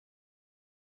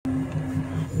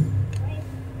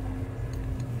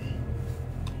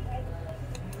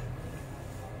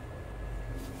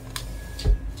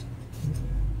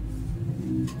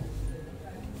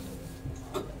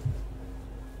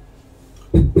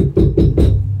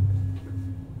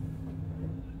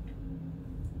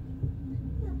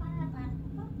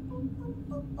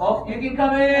Oh, you can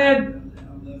come in.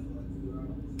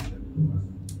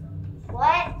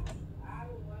 What?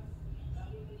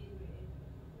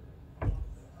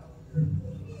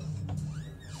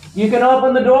 You can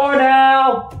open the door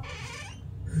now.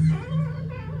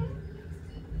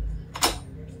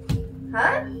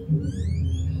 Huh?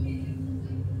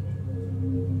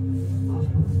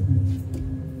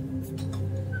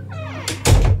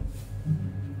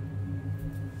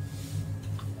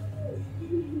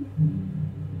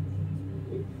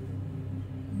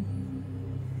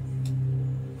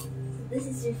 This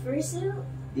is your fursuit?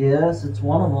 Yes, it's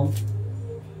one of them.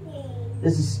 Hey.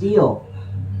 This is Steel.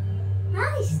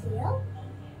 Hi, Steel.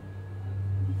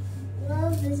 Low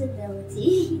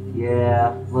visibility.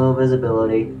 Yeah, low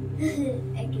visibility.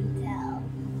 I can tell.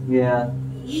 Yeah.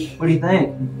 What do you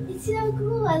think? It's so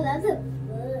cool. I love the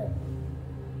blue.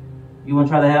 You want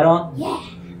to try the hat on? Yeah.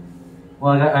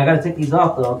 Well, I got to take these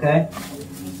off though, okay?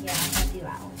 Yeah, I'll help you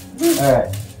out. All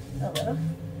right. A little.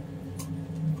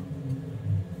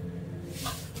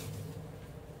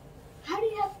 How do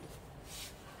you have?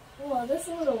 Well, that's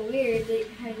a little weird.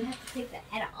 How you have to take the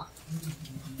head off.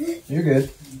 You're good.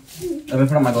 Let me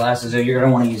put on my glasses. You're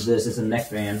gonna want to use this. It's a neck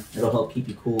band. It'll help keep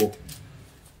you cool.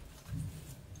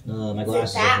 My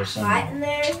glasses are for hot in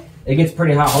there? It gets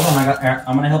pretty hot. Hold on,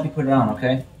 I'm gonna help you put it on,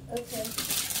 okay? Okay.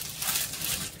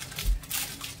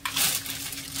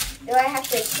 Do I have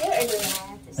to sit or do I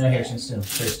have to stand? No, here, stand still.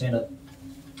 Here, stand up.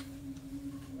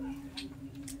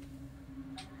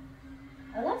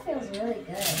 Oh, that feels really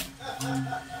good.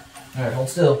 All right, hold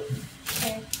still.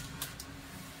 Okay.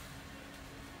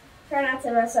 Try not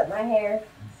to mess up my hair.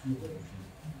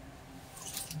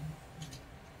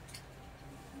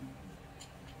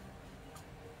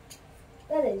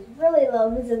 That is really low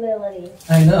visibility.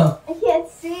 I know. I can't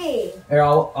see. Here,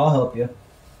 I'll help you.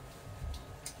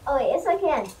 Oh wait, yes I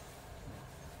can.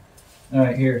 All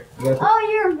right, here. You gotta put, Oh,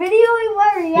 you're videoing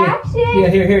my reaction? yeah,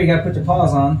 here. You gotta put your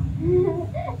paws on.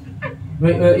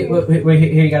 Wait.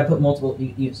 Here, you gotta put multiple.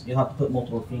 You'll have to put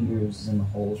multiple fingers in the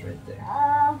holes right there.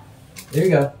 There you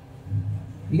go.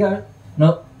 You got it.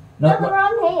 Nope. No, the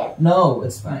wrong hand. No,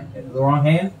 it's fine. The wrong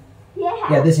hand? Yeah.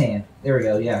 Yeah, this hand. There we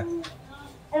go. Yeah.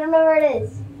 I don't know where it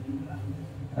is.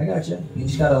 I got you. You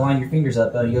just gotta line your fingers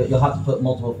up. You'll have to put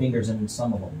multiple fingers in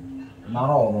some of them, not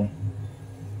all of them.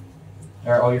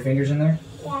 Are all your fingers in there?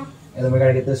 Yeah. And then we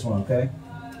gotta get this one, okay?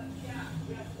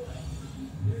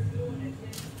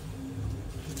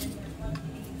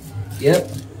 Yep.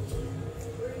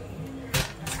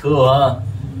 Cool, huh?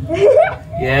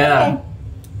 Yeah. Okay.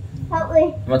 Help me.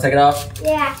 You wanna take it off?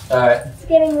 Yeah. All right. It's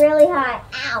getting really hot.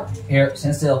 Ow. Here,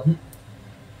 stand still.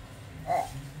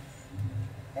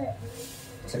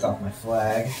 Take off my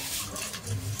flag.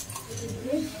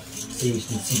 See, you can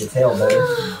see the tail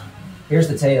better. Here's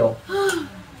the tail.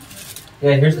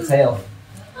 Yeah, here's the tail.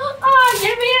 Oh,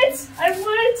 give me it! I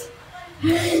want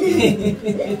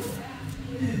it!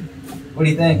 What do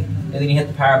you think? And then you hit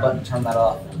the power button to turn that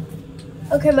off.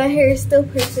 Okay, my hair is still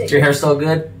perfect. Is your hair still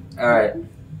good? All right. I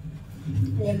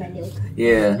need my new.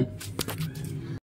 Yeah.